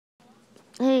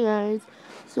Hey guys,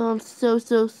 so I'm so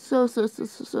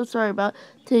sorry about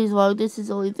today's vlog. This is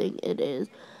the only thing it is,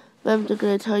 but I'm just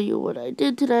gonna tell you what I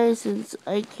did today since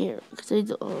I can't. Cause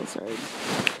sorry.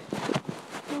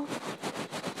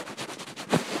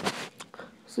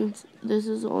 Since this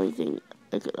is the only thing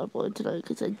I could upload tonight,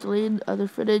 because I deleted other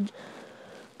footage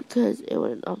because it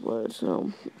wouldn't upload.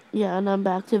 So yeah, and I'm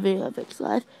back to VFX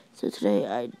Live. So today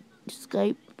I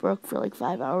Skype broke for like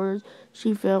 5 hours.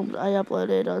 She filmed, I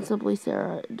uploaded on Simply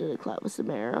Sarah, did a collab with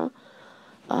Samara.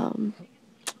 I don't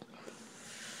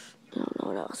know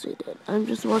what else we did. I'm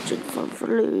just watching Fun for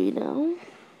Louie now.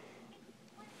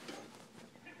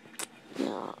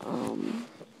 Yeah, I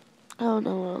don't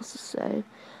know what else to say.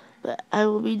 But I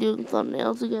will be doing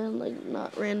thumbnails again, like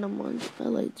not random ones. My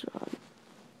lights are on.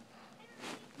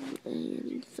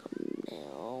 And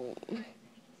thumbnail.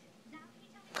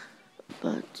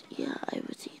 But yeah, I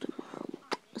will see you tomorrow.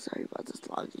 Sorry about this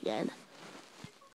vlog again.